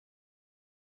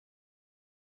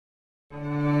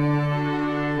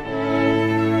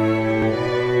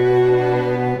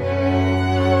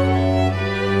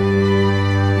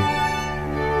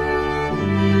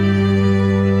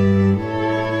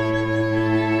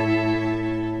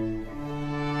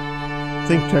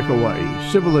ThinkTech Hawaii.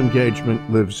 Civil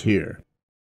engagement lives here.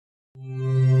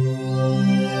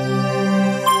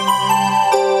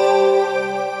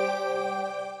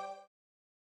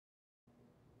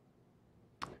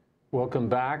 Welcome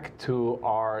back to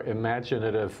our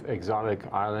imaginative exotic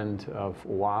island of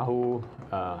Oahu,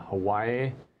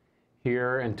 Hawaii,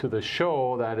 here, and to the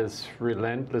show that is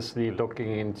relentlessly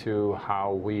looking into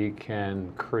how we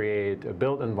can create a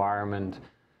built environment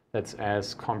that's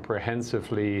as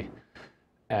comprehensively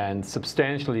and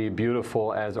substantially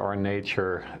beautiful as our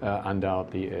nature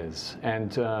undoubtedly is.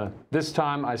 And this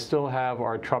time I still have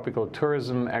our tropical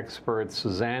tourism expert,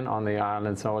 Suzanne, on the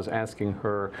island, so I was asking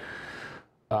her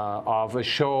of a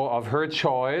show of her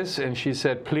choice, and she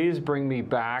said, please bring me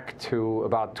back to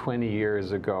about 20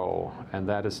 years ago, and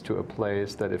that is to a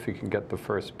place that, if you can get the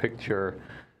first picture,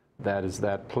 that is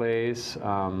that place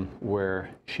where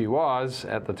she was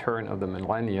at the turn of the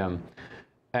millennium.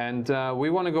 And we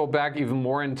want to go back even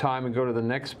more in time and go to the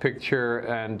next picture,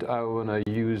 and I want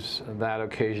to use that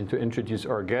occasion to introduce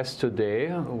our guest today,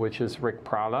 which is Rick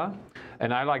Prahler.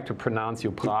 And I like to pronounce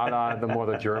you Prahler, the more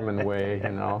the German way, you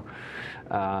know,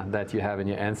 that you have in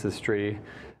your ancestry.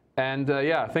 And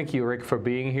yeah, thank you, Rick, for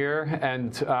being here.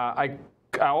 And I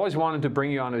always wanted to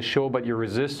bring you on a show, but you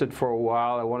resisted for a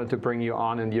while. I wanted to bring you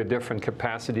on in your different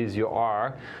capacities you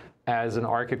are, as an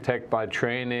architect by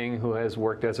training who has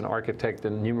worked as an architect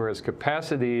in numerous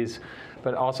capacities,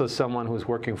 but also someone who's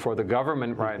working for the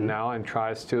government right now and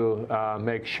tries to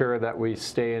make sure that we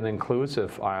stay an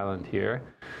inclusive island here.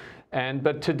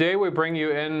 But today we bring you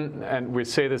in, and we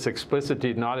say this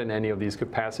explicitly, not in any of these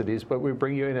capacities, but we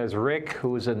bring you in as Rick,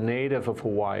 who's a native of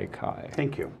Hawaii Kai.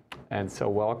 Thank you. And so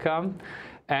welcome.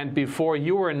 And before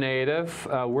you were native,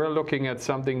 we're looking at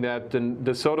something that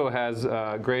DeSoto has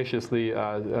graciously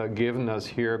given us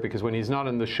here, because when he's not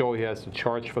in the show, he has to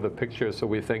charge for the picture. So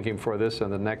we thank him for this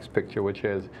and the next picture, which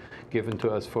is given to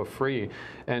us for free.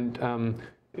 And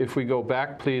if we go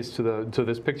back, please, to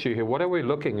this picture here, what are we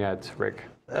looking at, Rick?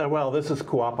 Well, this is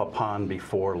Kuapa Pond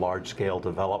before large-scale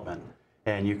development.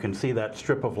 And you can see that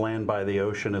strip of land by the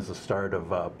ocean is the start of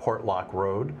Portlock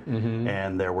Road.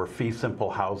 And there were fee simple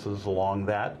houses along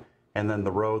that. And then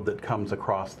the road that comes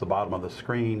across the bottom of the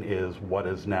screen is what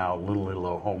is now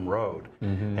Lulilo Home Road.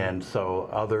 And so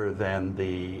other than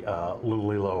the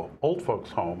Lulilo Old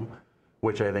Folks Home,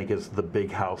 which I think is the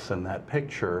big house in that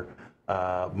picture,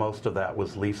 most of that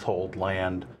was leasehold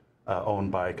land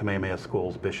owned by Kamehameha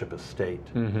School's Bishop Estate.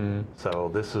 So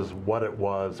this is what it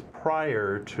was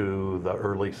prior to the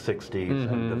early 60s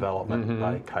and development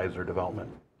by Kaiser Development.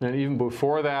 And even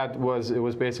before that, it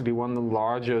was basically one of the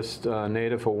largest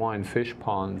native Hawaiian fish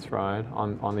ponds, right,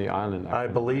 on the island. I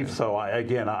believe so. I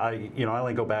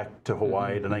only go back to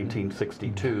Hawaii to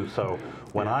 1962. So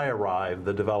when I arrived,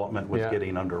 the development was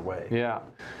getting underway. Yeah.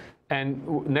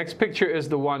 And next picture is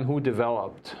the one who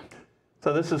developed.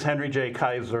 So this is Henry J.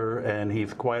 Kaiser, and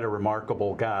he's quite a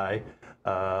remarkable guy.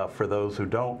 For those who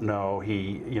don't know,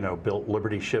 he built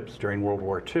Liberty ships during World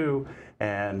War II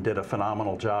and did a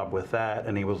phenomenal job with that.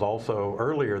 And he was also,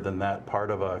 earlier than that,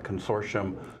 part of a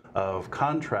consortium of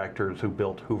contractors who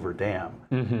built Hoover Dam.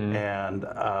 And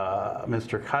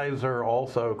Mr. Kaiser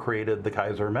also created the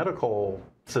Kaiser Medical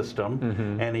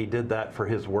System, and he did that for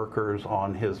his workers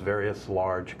on his various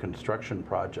large construction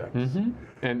projects.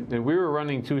 And we were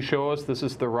running two shows. This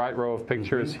is the right row of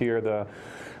pictures here.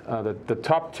 The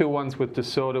top two ones with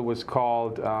DeSoto was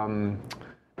called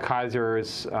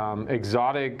Kaiser's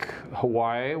Exotic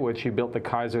Hawaii, which he built the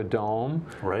Kaiser Dome,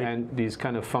 and these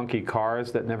kind of funky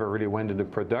cars that never really went into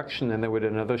production. And then we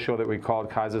did another show that we called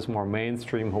Kaiser's More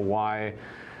Mainstream Hawaii,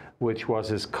 which was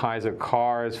his Kaiser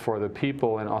cars for the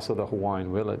people and also the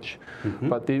Hawaiian village.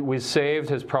 But we saved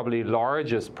his probably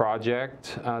largest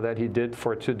project that he did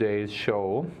for today's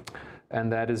show,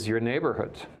 and that is your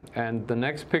neighborhood. And the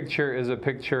next picture is a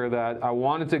picture that I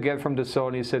wanted to get from DeSoto,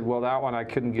 and he said, well, that one I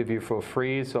couldn't give you for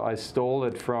free, so I stole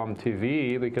it from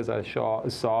TV because I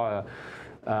saw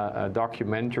a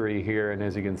documentary here, and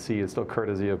as you can see, it's still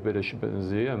courtesy of British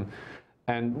Museum.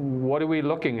 And what are we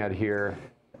looking at here?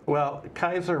 Well,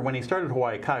 Kaiser, when he started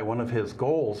Hawaii Kai, one of his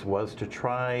goals was to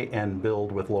try and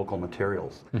build with local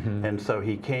materials. And so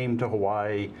he came to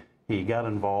Hawaii, he got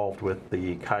involved with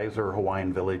the Kaiser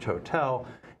Hawaiian Village Hotel,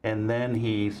 and then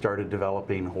he started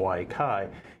developing Hawaii Kai.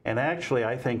 And actually,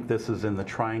 I think this is in the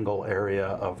triangle area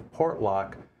of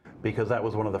Portlock, because that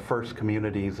was one of the first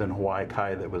communities in Hawaii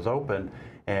Kai that was open.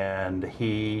 And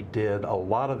he did a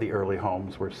lot of the early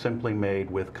homes were simply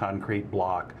made with concrete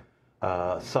block.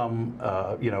 Some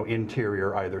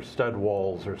interior, either stud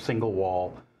walls or single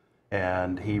wall,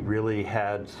 And he really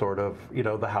had sort of, you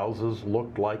know, the houses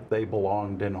looked like they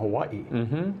belonged in Hawaii.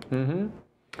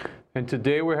 And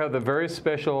today we have the very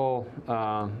special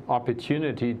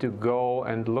opportunity to go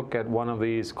and look at one of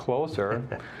these closer.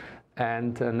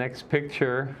 And the next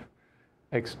picture,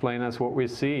 explain us what we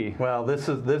see. Well, this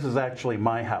is actually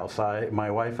my house.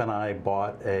 My wife and I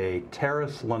bought a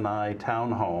terrace lanai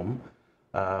townhome.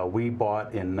 We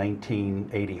bought in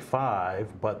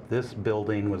 1985, but this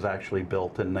building was actually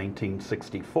built in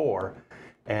 1964.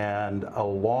 And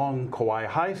along Kauai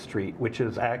High Street, which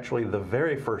is actually the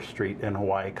very first street in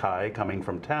Hawaii Kai coming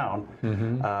from town,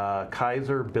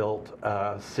 Kaiser built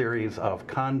a series of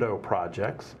condo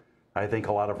projects. I think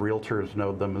a lot of realtors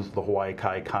know them as the Hawaii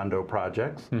Kai condo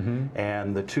projects.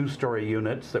 And the two-story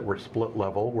units that were split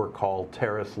level were called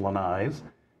terrace lanais.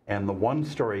 And the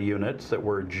one-story units that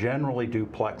were generally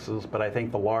duplexes, but I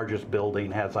think the largest building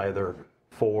has either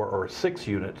 4 or 6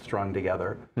 units strung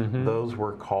together, those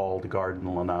were called garden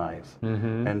lanais.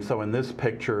 And so in this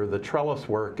picture, the trellis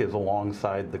work is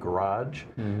alongside the garage.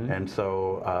 And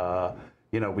so,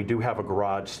 you know, we do have a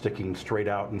garage sticking straight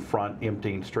out in front,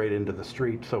 emptying straight into the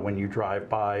street. So when you drive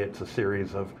by, it's a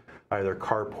series of either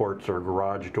carports or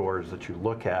garage doors that you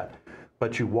look at.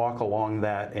 But you walk along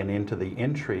that and into the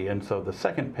entry. And so the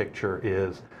second picture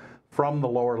is from the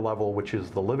lower level, which is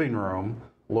the living room,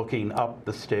 looking up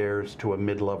the stairs to a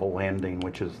mid-level landing,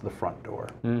 which is the front door.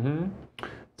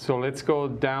 So let's go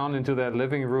down into that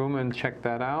living room and check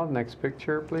that out. Next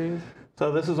picture, please.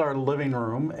 So this is our living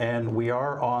room, and we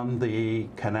are on the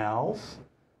canals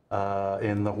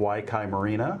in the Hawaii Kai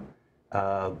Marina.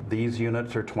 These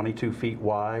units are 22 feet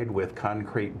wide with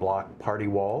concrete block party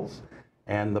walls.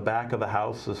 And the back of the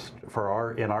house is,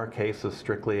 in our case, is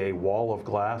strictly a wall of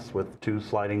glass with 2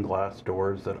 sliding glass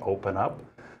doors that open up.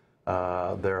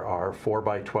 There are 4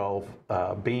 by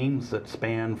 12 beams that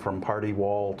span from party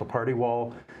wall to party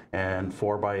wall, and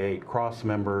 4 by 8 cross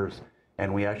members.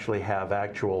 And we actually have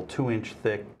actual 2-inch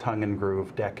thick tongue and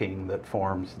groove decking that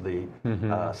forms the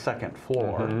second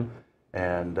floor.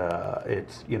 And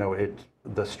it's, you know,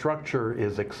 the structure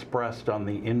is expressed on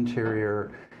the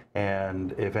interior.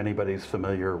 And if anybody's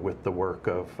familiar with the work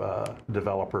of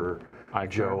developer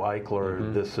Joe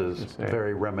Eichler, this is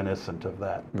very reminiscent of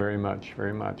that. Very much,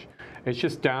 very much. It's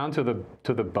just down to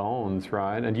the bones,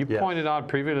 right? And you pointed out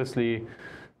previously,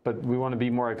 but we want to be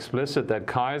more explicit, that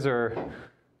Kaiser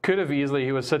could have easily,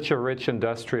 he was such a rich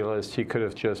industrialist, he could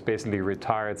have just basically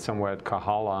retired somewhere at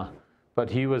Kahala. But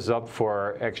he was up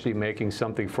for actually making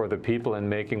something for the people and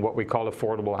making what we call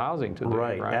affordable housing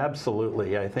today. Right,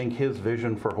 absolutely. I think his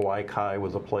vision for Hawaii Kai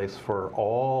was a place for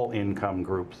all income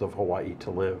groups of Hawaii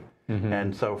to live.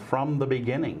 And so from the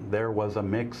beginning, there was a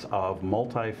mix of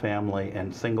multifamily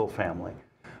and single family.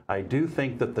 I do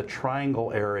think that the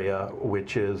Triangle area,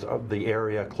 which is the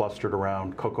area clustered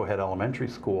around Cocoa Head Elementary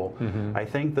School, I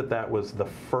think that that was the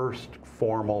first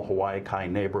formal Hawaii Kai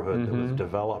neighborhood that was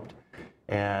developed.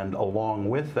 And along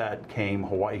with that came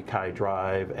Hawaii Kai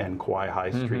Drive and Kauai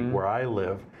High Street, where I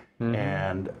live.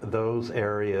 And those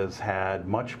areas had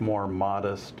much more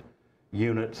modest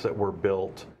units that were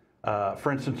built.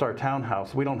 For instance, our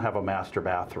townhouse, we don't have a master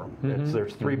bathroom.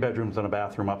 There's 3 bedrooms and a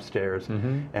bathroom upstairs,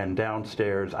 and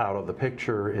downstairs out of the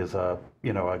picture is a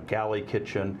galley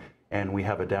kitchen, and we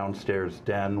have a downstairs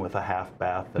den with a half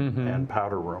bath and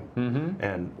powder room.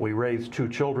 And we raised 2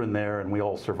 children there, and we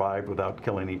all survived without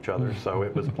killing each other, so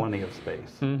it was plenty of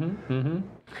space.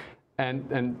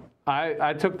 And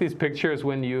I took these pictures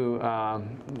when you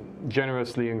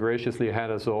generously and graciously had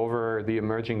us over, the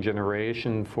emerging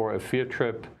generation, for a field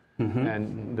trip.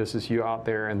 And this is you out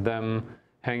there and them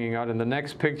hanging out. And the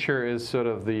next picture is sort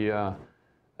of the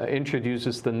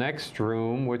introduces the next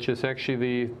room, which is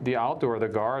actually the outdoor, the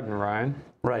garden, right?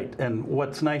 Right, and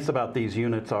what's nice about these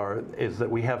units is that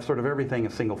we have sort of everything a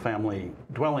single family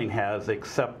dwelling has,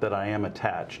 except that I am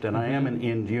attached, and I am an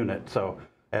end unit. So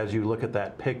as you look at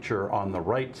that picture, on the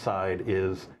right side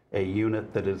is a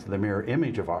unit that is the mirror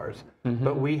image of ours.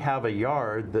 But we have a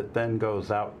yard that then goes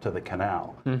out to the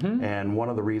canal. And one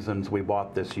of the reasons we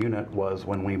bought this unit was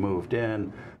when we moved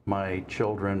in, my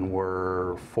children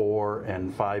were 4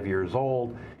 and 5 years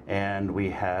old, and we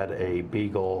had a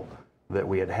beagle that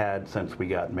we had had since we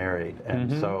got married. And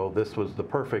so this was the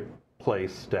perfect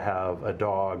place to have a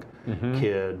dog,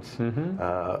 kids.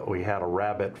 We had a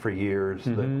rabbit for years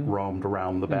that roamed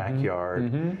around the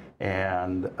backyard.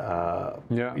 And,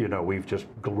 you know, we've just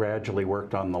gradually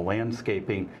worked on the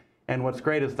landscaping. And what's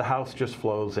great is the house just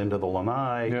flows into the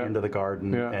lanai, into the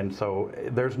garden. And so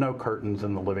there's no curtains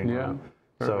in the living room.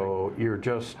 So you're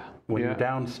just, when you're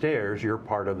downstairs, you're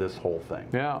part of this whole thing.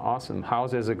 Yeah, awesome.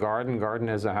 House as a garden, garden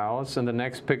as a house. And the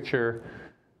next picture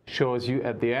shows you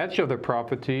at the edge of the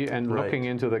property and Right. looking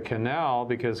into the canal,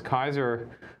 because Kaiser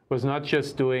was not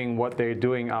just doing what they're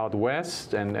doing out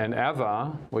west and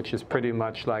Eva, which is pretty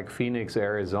much like Phoenix,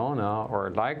 Arizona, or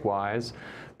likewise,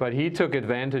 but he took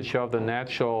advantage of the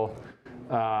natural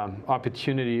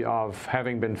opportunity of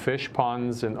having been fish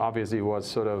ponds, and obviously was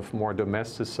sort of more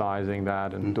domesticizing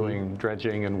that and doing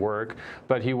dredging and work.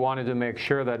 But he wanted to make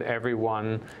sure that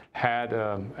everyone had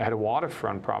a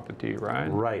waterfront property, right?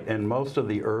 Right, and most of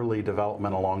the early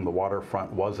development along the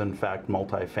waterfront was in fact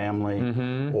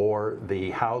multifamily, or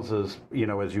the houses, you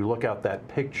know, as you look out that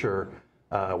picture,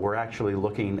 we're actually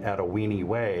looking at a Weenie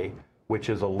Way, which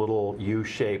is a little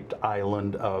U-shaped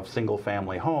island of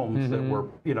single-family homes that were,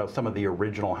 you know, some of the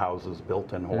original houses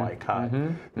built in Hawaii Kai.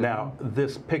 Now,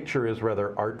 this picture is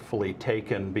rather artfully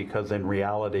taken because in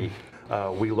reality,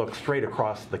 we look straight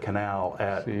across the canal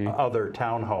at other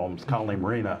townhomes, Colony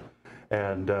Marina,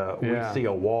 and we see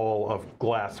a wall of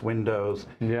glass windows.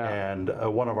 And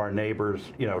one of our neighbors,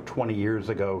 you know, 20 years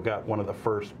ago got one of the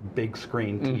first big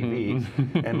screen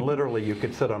TVs, and literally you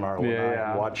could sit on our lanai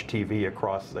and watch TV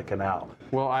across the canal.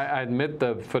 Well, I admit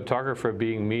the photographer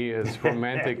being me is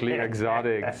romantically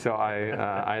exotic, so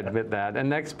I admit that. And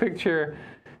next picture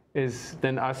is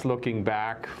then us looking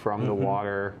back from the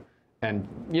water. And,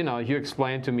 you know, you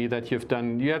explained to me that you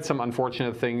had some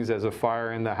unfortunate things as a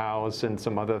fire in the house and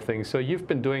some other things. So you've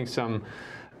been doing some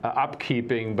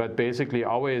upkeeping, but basically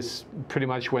always pretty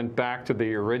much went back to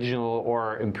the original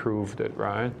or improved it,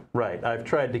 right? Right. I've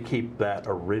tried to keep that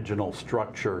original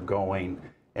structure going,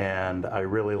 and I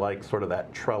really like sort of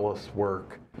that trellis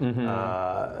work.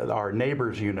 Our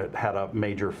neighbor's unit had a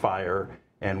major fire,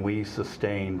 and we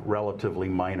sustained relatively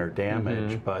minor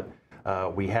damage, but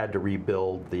we had to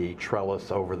rebuild the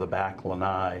trellis over the back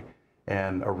lanai,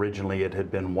 and originally it had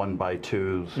been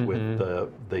 1x2s with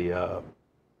the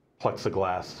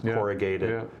plexiglass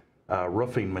corrugated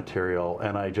roofing material,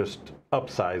 and I just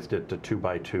upsized it to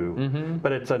 2x2.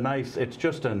 But it's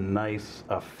just a nice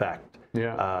effect,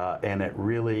 and it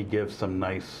really gives some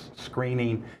nice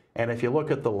screening. And if you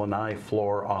look at the lanai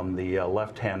floor on the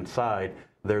left-hand side,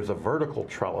 there's a vertical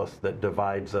trellis that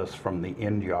divides us from the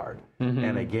end yard.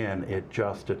 And again, it's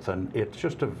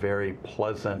just a very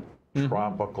pleasant,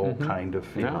 tropical kind of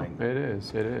feeling. Yeah, it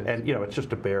is. And you know, it's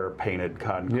just a bare painted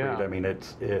concrete. I mean,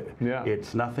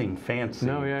 it's nothing fancy,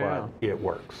 but it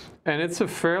works. And it's a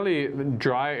fairly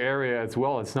dry area as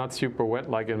well. It's not super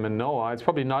wet like in Manoa. It's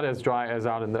probably not as dry as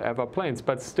out in the Ewa Plains,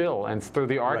 but still, and through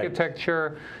the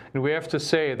architecture, and we have to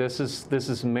say this is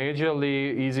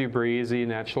majorly easy breezy,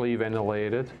 naturally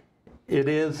ventilated. It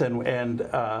is, and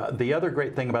the other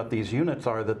great thing about these units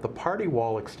are that the party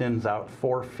wall extends out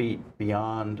 4 feet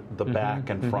beyond the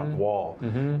back and front wall.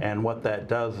 And what that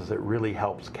does is it really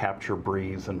helps capture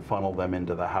breeze and funnel them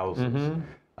into the houses.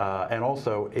 And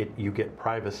also, you get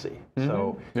privacy.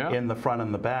 So in the front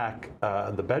and the back,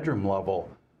 the bedroom level,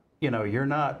 you know, you're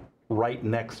not right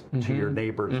next to your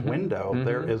neighbor's window.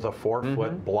 There is a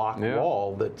 4-foot block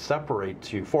wall that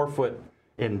separates you, 4-foot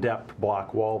in-depth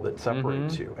block wall that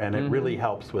separates you, and it really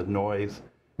helps with noise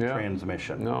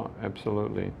transmission. No,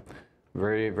 absolutely.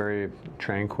 Very, very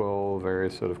tranquil, very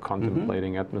sort of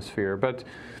contemplating atmosphere. But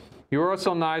you were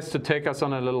also nice to take us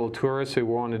on a little tour, so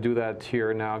we want to do that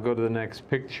here now. Go to the next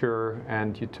picture,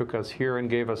 and you took us here and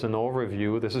gave us an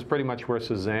overview. This is pretty much where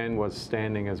Suzanne was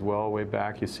standing as well, way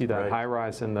back. You see that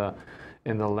high-rise in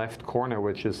the left corner,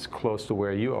 which is close to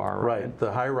where you are, right? Right.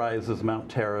 The high-rise is Mount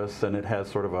Terrace, and it has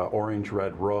sort of an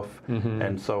orange-red roof.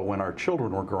 And so when our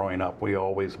children were growing up, we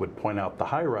always would point out the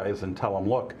high-rise and tell them,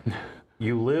 look,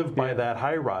 you live by that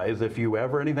high-rise. If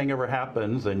anything ever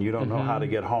happens and you don't know how to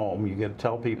get home, you get to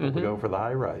tell people to go for the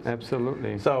high-rise.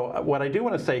 Absolutely. So what I do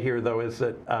want to say here, though, is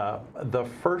that the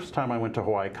first time I went to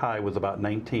Hawaii Kai was about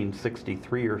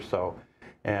 1963 or so.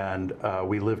 And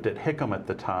we lived at Hickam at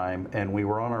the time, and we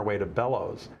were on our way to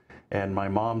Bellows. And my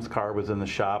mom's car was in the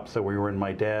shop, so we were in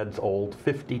my dad's old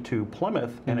 52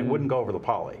 Plymouth, and it wouldn't go over the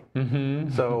poly.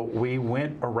 So we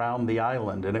went around the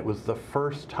island, and it was the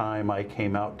first time I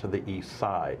came out to the east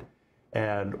side.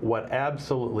 And what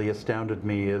absolutely astounded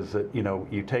me is that, you know,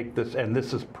 you take this, and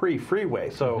this is pre-freeway,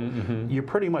 so you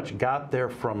pretty much got there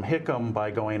from Hickam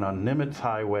by going on Nimitz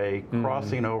Highway,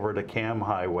 crossing over to Cam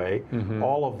Highway.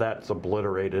 All of that's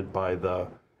obliterated by the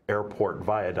airport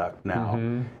viaduct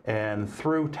now. And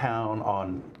through town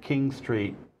on King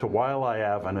Street to Waialae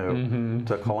Avenue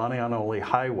to Kalanianoli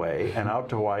Highway and out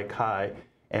to Hawaii Kai.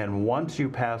 And once you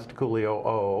passed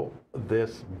Kuli'o'o,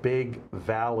 this big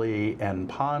valley and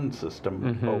pond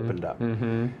system opened up.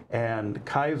 And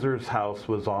Kaiser's house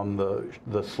was on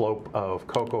the slope of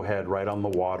Cocoa Head, right on the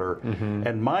water.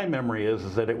 And my memory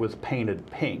is that it was painted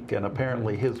pink. And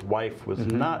apparently his wife was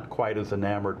not quite as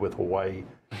enamored with Hawaii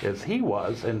as he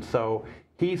was. And so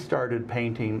he started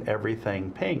painting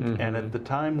everything pink. And at the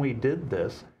time we did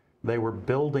this, they were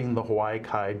building the Hawaii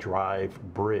Kai Drive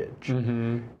Bridge.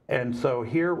 And so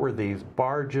here were these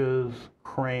barges,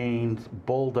 cranes,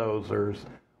 bulldozers.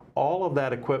 All of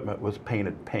that equipment was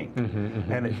painted pink.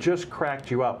 And it just cracked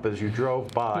you up as you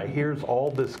drove by. Here's all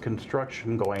this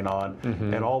construction going on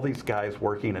and all these guys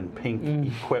working in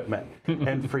pink equipment.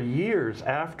 And for years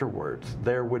afterwards,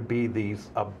 there would be these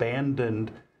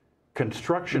abandoned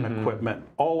construction equipment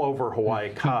all over Hawaii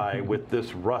Kai with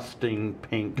this rusting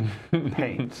pink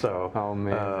paint. So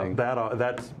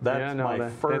that's my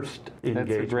first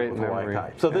engagement with Hawaii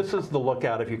Kai. So this is the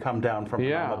lookout if you come down from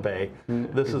Hana Bay.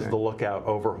 This is the lookout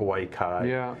over Hawaii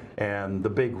Kai. And the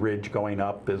big ridge going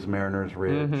up is Mariner's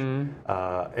Ridge.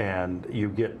 And you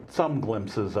get some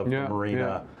glimpses of the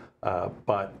marina.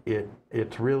 But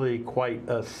it's really quite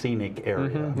a scenic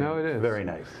area. No, it is. Very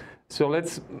nice. So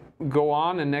let's go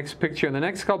on the next picture. And the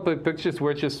next couple of pictures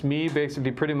were just me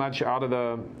basically pretty much out of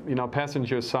the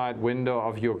passenger side window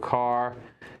of your car.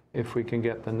 If we can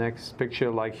get the next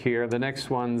picture like here. The next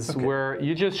ones where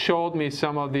you just showed me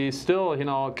some of these still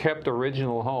kept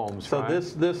original homes. So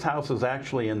this house is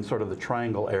actually in sort of the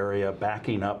triangle area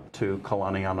backing up to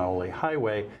Kalanianaole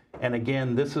Highway. And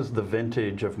again, this is the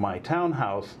vintage of my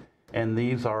townhouse. And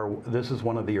this is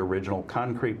one of the original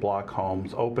concrete block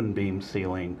homes, open beam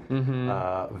ceiling,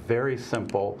 very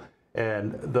simple.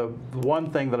 And the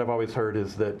one thing that I've always heard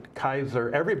is that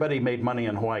everybody made money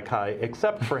in Hawaii Kai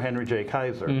except for Henry J.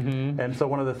 Kaiser. And so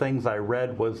one of the things I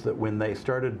read was that when they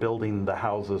started building the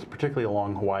houses, particularly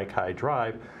along Hawaii Kai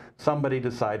Drive, somebody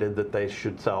decided that they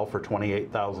should sell for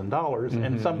 $28,000.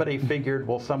 And somebody figured,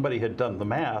 well, somebody had done the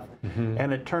math.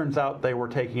 And it turns out they were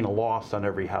taking a loss on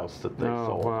every house that they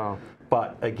sold. Wow.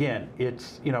 But again,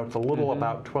 it's a little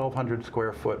about 1,200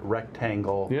 square foot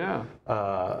rectangle.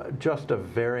 Just a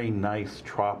very nice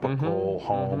tropical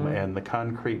home. And the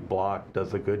concrete block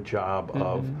does a good job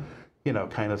of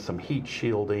kind of some heat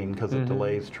shielding because it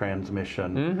delays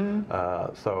transmission.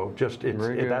 So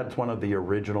that's one of the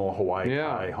original Hawaii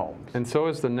Kai homes. And so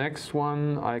is the next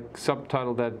one. I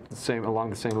subtitled that along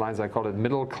the same lines. I called it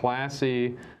middle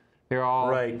classy. They're all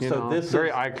so this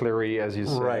very Eichler-y, as you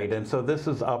said. Right, and so this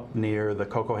is up near the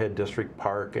Cocoa Head District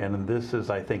Park, and this is,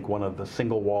 I think, one of the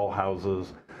single wall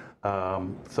houses.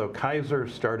 So Kaiser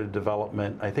started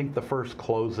development. I think the first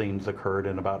closings occurred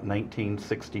in about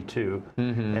 1962,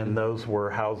 and those were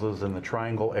houses in the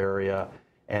Triangle area.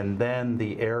 And then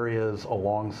the areas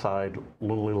alongside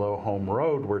Lulilo Home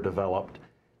Road were developed.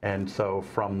 And so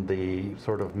from the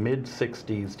sort of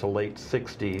mid-60s to late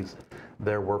 60s,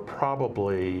 there were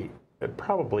probably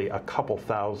a couple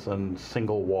thousand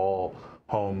single wall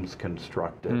homes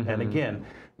constructed. And again,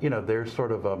 there's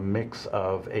sort of a mix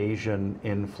of Asian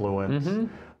influence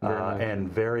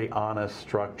and very honest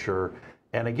structure.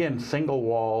 And again, single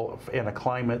wall in a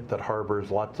climate that harbors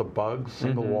lots of bugs,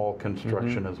 single wall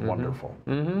construction is wonderful.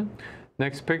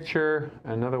 Next picture,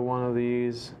 another one of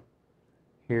these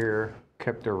here.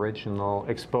 Kept original,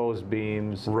 exposed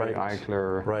beams,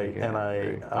 Eichler. And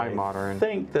I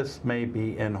think this may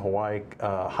be in Hawaii,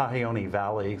 Haheone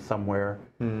Valley somewhere.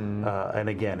 And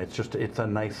again, it's a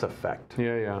nice effect.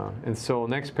 And so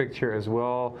next picture as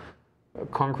well,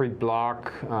 concrete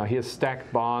block, here's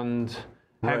stacked bond.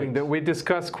 We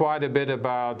discussed quite a bit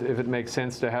about if it makes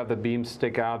sense to have the beams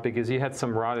stick out because he had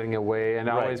some rotting away, and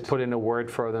I always put in a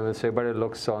word for them and say, but it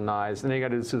looks so nice. And they got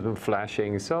to do some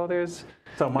flashing. So there's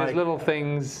little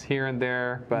things here and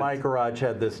there. But my garage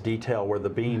had this detail where the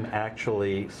beam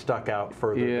actually stuck out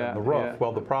further than the roof.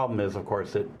 Well, the problem is, of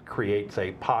course, it creates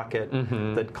a pocket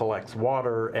that collects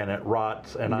water and it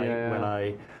rots. And when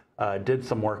I did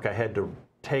some work, I had to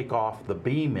take off the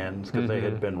beam ends because they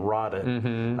had been rotted.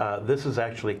 This is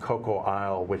actually Cocoa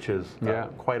Isle, which is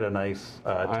quite a nice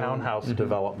townhouse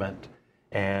development.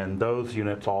 And those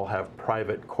units all have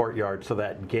private courtyards. So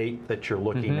that gate that you're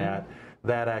looking at,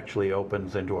 that actually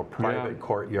opens into a private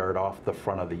courtyard off the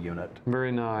front of the unit.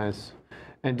 Very nice.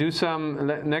 And do some,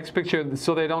 next picture,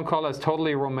 so they don't call us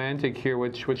totally romantic here,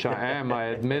 which I am, I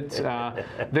admit.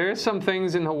 There are some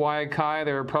things in Hawaii Kai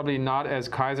that are probably not as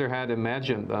Kaiser had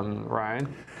imagined them, right?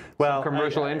 Well, some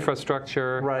commercial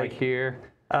infrastructure like here.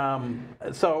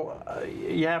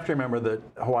 You have to remember that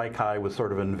Hawaii Kai was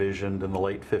sort of envisioned in the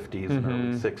late 50s and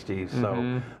early 60s.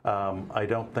 So I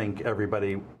don't think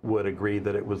everybody would agree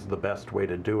that it was the best way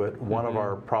to do it. One of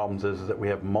our problems is that we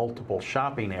have multiple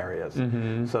shopping areas.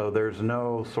 So there's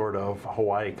no sort of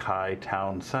Hawaii Kai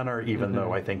town center, even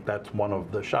though I think that's one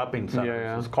of the shopping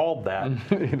centers. It's called that.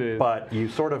 It is. But you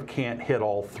sort of can't hit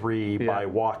all three by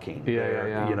walking.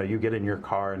 You know, you get in your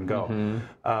car and go.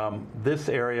 This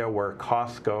area where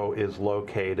Costco is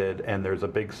located and there's a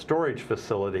big storage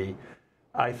facility,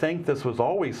 I think this was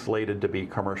always slated to be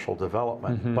commercial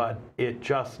development, but it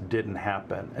just didn't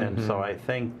happen. And so I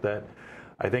think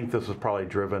this was probably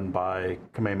driven by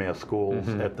Kamehameha Schools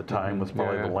at the time, was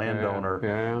probably the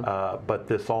landowner. But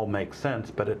this all makes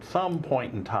sense. But at some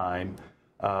point in time,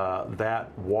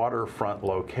 that waterfront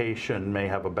location may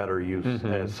have a better use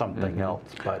as something else.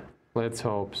 But let's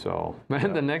hope so.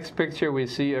 And the next picture, we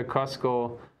see a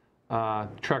Costco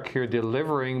truck here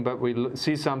delivering, but we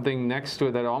see something next to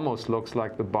it that almost looks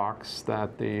like the box,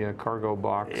 that the cargo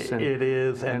box. And, it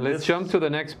is. And let's jump to the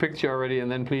next picture already, and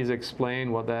then please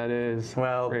explain what that is.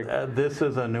 Well, this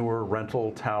is a newer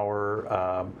rental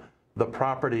tower. The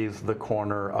property's the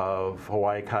corner of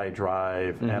Hawaii Kai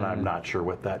Drive, and I'm not sure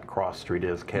what that cross street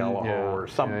is, Kealoha or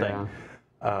something.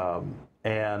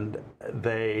 And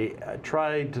they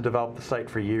tried to develop the site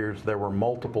for years. There were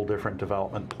multiple different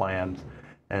development plans.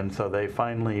 And so they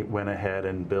finally went ahead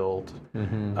and built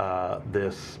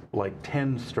this like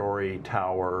 10-story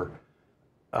tower,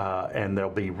 and there'll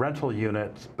be rental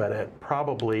units, but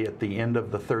probably at the end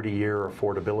of the 30-year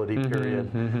affordability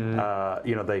period,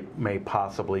 you know, they may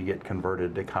possibly get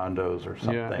converted to condos or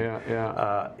something.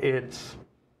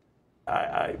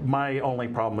 My only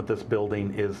problem with this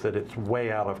building is that it's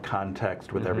way out of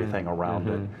context with everything around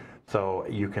it. So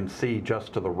you can see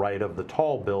just to the right of the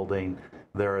tall building,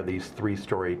 there are these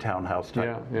 3-story townhouse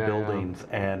type buildings,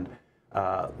 and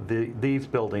these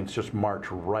buildings just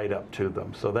march right up to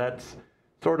them. So that's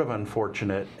sort of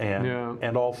unfortunate,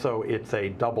 and also it's a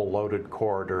double loaded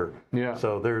corridor.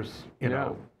 So there's, you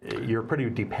know, you're pretty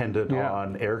dependent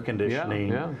on air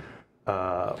conditioning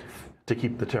to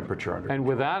keep the temperature under. And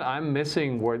with that, I'm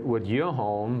missing what your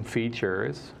home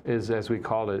features is, as we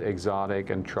call it, exotic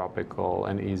and tropical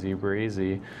and easy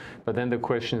breezy. But then the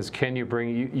question is, can you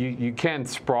bring, you can't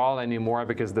sprawl anymore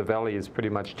because the valley is pretty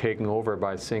much taken over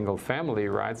by single family,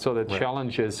 right? So the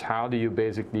challenge is, how do you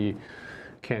basically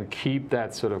can keep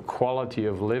that sort of quality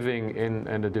of living in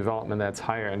a development that's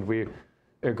higher? And we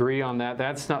agree on that.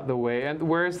 That's not the way. And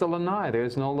where's the lanai?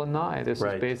 There's no lanai. This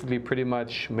is basically pretty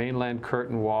much mainland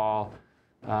curtain wall,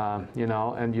 you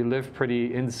know, and you live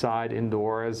pretty inside,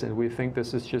 indoors, and we think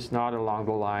this is just not along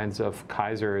the lines of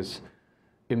Kaiser's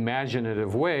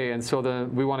imaginative way. And so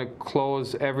we want to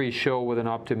close every show with an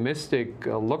optimistic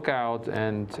lookout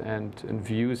and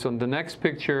views. On the next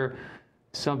picture,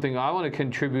 something I want to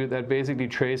contribute that basically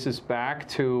traces back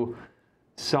to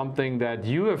something that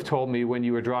you have told me when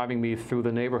you were driving me through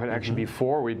the neighborhood, actually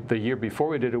the year before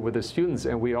we did it with the students,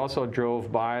 and we also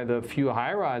drove by the few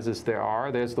high-rises there are.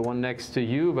 There's the one next to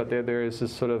you, but there is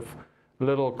this sort of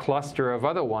little cluster of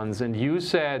other ones, and you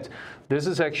said this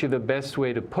is actually the best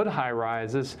way to put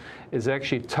high-rises, is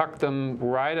actually tuck them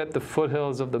right at the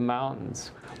foothills of the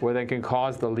mountains, where they can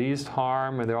cause the least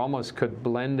harm, and they almost could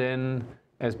blend in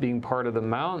as being part of the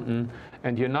mountain,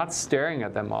 and you're not staring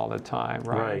at them all the time,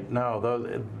 right? Right.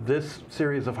 No, this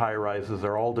series of high-rises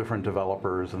are all different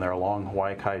developers, and they're along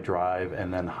Hawaii Kai Drive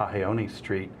and then Haheone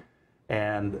Street,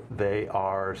 and they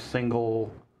are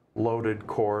single loaded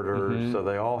corridors, so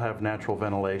they all have natural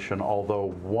ventilation,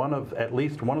 although at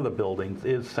least one of the buildings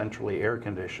is centrally air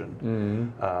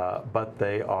conditioned. But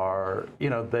they are, you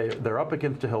know, they're up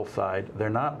against a hillside. They're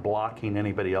not blocking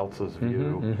anybody else's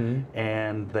view,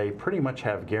 and they pretty much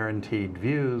have guaranteed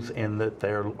views in that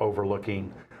they're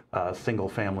overlooking single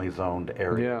family zoned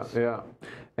areas.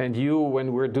 And you,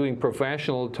 when we're doing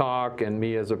professional talk, and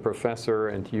me as a professor,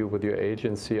 and you with your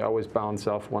agency, I always bounce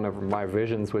off one of my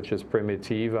visions, which is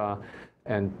Primitiva,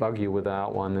 and bug you with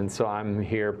that one. And so I'm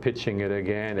here pitching it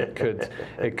again. It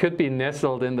could be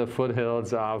nestled in the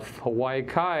foothills of Hawaii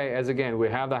Kai, as again, we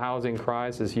have the housing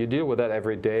crisis. You deal with that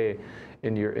every day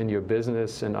in your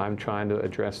business, and I'm trying to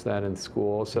address that in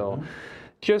school. So.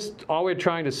 Just all we're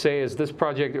trying to say is this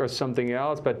project or something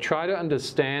else, but try to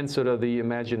understand sort of the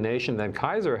imagination that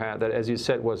Kaiser had, that, as you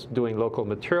said, was doing local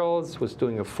materials, was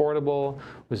doing affordable,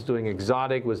 was doing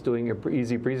exotic, was doing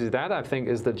easy breezy. That, I think,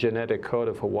 is the genetic code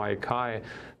of Hawaii Kai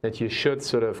that you should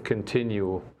sort of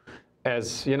continue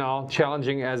as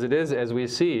challenging as it is, as we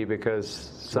see, because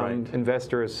some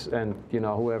investors and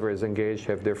whoever is engaged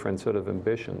have different sort of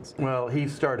ambitions. Well, he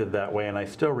started that way, and I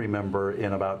still remember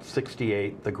in about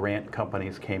 '68 the grant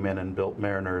companies came in and built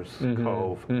Mariners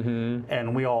Cove,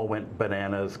 and we all went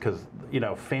bananas because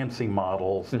fancy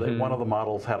models. One of the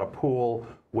models had a pool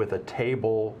with a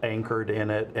table anchored in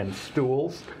it and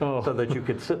stools so that you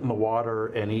could sit in the water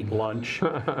and eat lunch.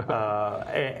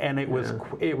 And it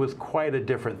was quite a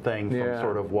different thing from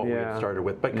sort of what we had started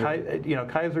with. But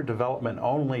Kaiser Development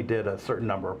only did a certain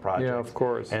number of projects. Yeah, of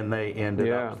course. And they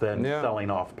ended up then selling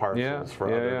off parcels for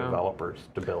other developers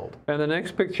to build. And the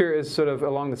next picture is sort of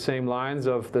along the same lines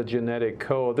of the genetic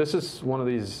code. This is one of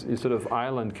these sort of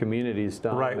island communities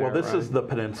down there. Right. Well, this is the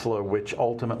peninsula, which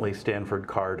ultimately Stanford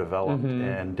Carr developed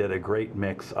and did a great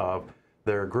mix of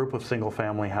their group of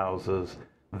single-family houses.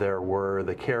 There were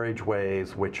the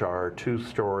carriageways, which are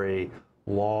two-story,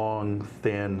 long,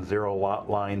 thin, zero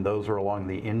lot line. Those are along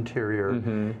the interior.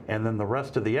 And then the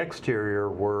rest of the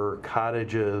exterior were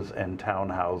cottages and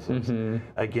townhouses.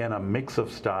 Again, a mix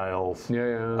of styles,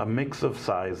 a mix of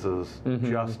sizes,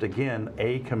 just, again,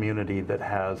 a community that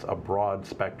has a broad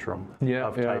spectrum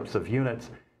of types of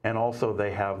units. And also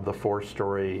they have the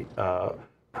four-story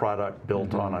product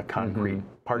built on a concrete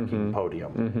parking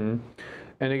podium.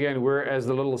 And again, we're, as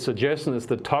the little suggestion is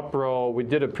the top row. We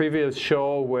did a previous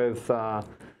show with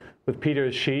Peter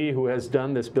Shee, who has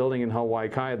done this building in Hawaii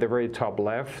Kai at the very top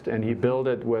left, and he built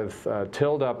it with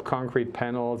tilled up concrete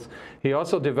panels. He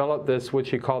also developed this,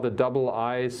 which he called the double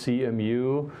I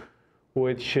CMU,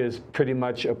 which is pretty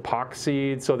much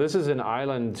epoxied. So this is an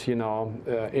island,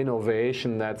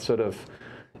 innovation that sort of,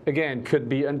 again, could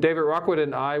be, and David Rockwood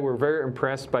and I were very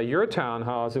impressed by your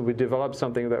townhouse, and we developed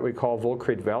something that we call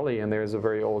Volcrete Valley, and there's a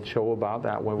very old show about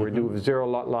that when we do zero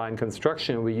lot line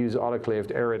construction, we use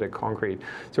autoclaved aerated concrete.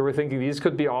 So we're thinking these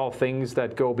could be all things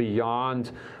that go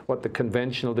beyond what the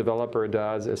conventional developer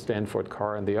does as Stanford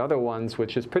Carr and the other ones,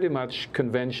 which is pretty much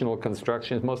conventional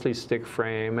construction. It's mostly stick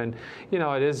frame, and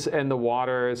it is in the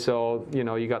water, so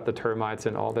you got the termites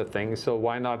and all the things. So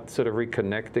why not sort of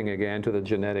reconnecting again to the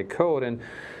genetic code? And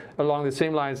along the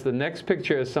same lines, the next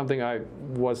picture is something I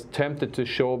was tempted to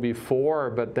show before,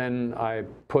 but then I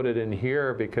put it in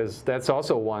here because that's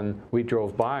also one we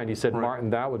drove by, and you said, Martin,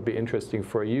 that would be interesting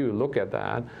for you. Look at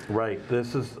that. Right.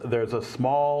 There's a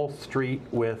small street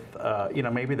with,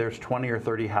 maybe there's 20 or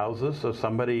 30 houses. So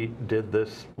somebody did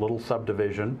this little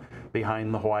subdivision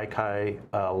behind the Hawaii Kai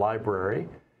Library.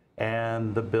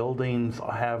 And the buildings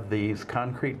have these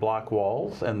concrete block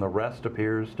walls, and the rest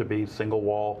appears to be single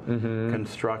wall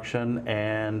construction,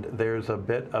 and there's a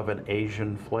bit of an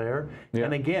Asian flair.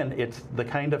 And again, it's the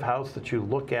kind of house that you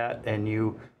look at and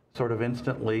you sort of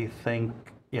instantly think,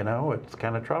 it's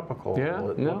kind of tropical.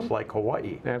 It looks like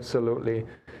Hawaii. Absolutely.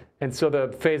 And so the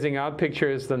phasing out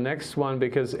picture is the next one,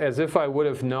 because as if I would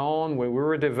have known when we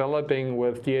were developing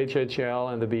with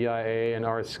DHHL and the BIA and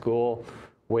our school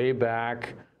way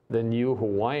back, the new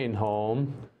Hawaiian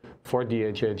home for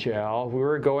DHHL, we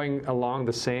were going along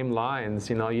the same lines.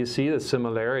 You see the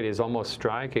similarities, almost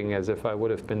striking, as if I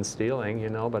would have been stealing,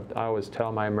 but I always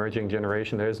tell my emerging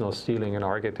generation, there's no stealing in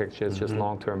architecture, it's just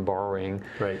long-term borrowing.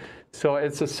 Right. So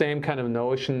it's the same kind of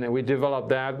notion, and we developed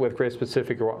that with Great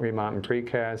Pacific Rocky Mountain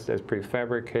precast as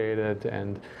prefabricated,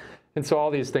 and so all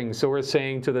these things. So we're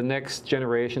saying to the next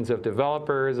generations of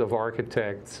developers, of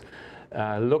architects,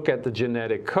 look at the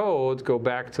genetic code, go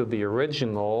back to the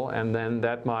original, and then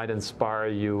that might inspire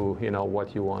you,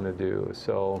 what you want to do.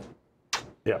 So,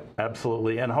 yeah,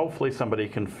 absolutely. And hopefully somebody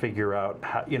can figure out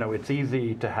how, it's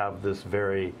easy to have this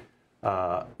very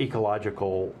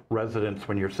ecological residence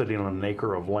when you're sitting on an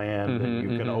acre of land and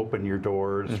you can open your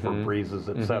doors for breezes,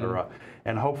 etc.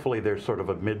 And hopefully there's sort of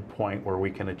a midpoint where we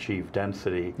can achieve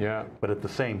density, but at the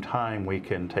same time we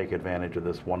can take advantage of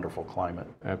this wonderful climate.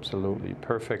 Absolutely.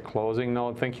 Perfect closing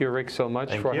note. Thank you, Rick, so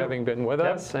much for having been with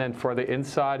us and for the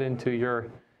insight into your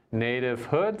native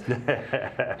hood.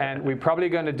 And we're probably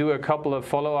going to do a couple of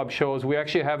follow-up shows. We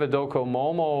actually have a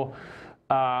Docomomo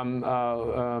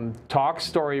talk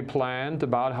story planned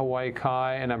about Hawaii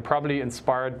Kai, and I'm probably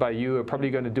inspired by you. I'm probably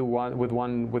going to do one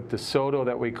with DeSoto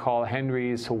that we call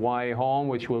Henry's Hawaii home,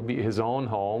 which will be his own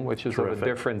home, which is of a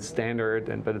different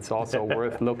standard, but it's also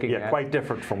worth looking at. Yeah, quite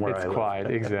different from where I live. It's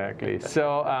quite, exactly.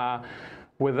 So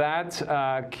With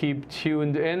that, keep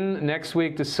tuned in. Next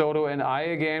week, DeSoto and I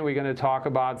again, we're going to talk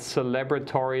about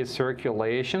celebratory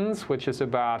circulations, which is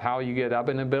about how you get up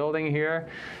in a building here.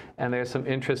 And there's some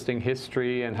interesting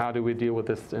history and how do we deal with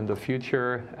this in the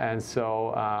future. And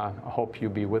so I hope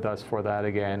you'll be with us for that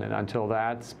again. And until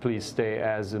that, please stay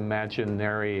as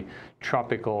imaginary,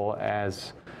 tropical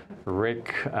as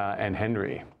Rick and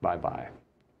Henry. Bye-bye.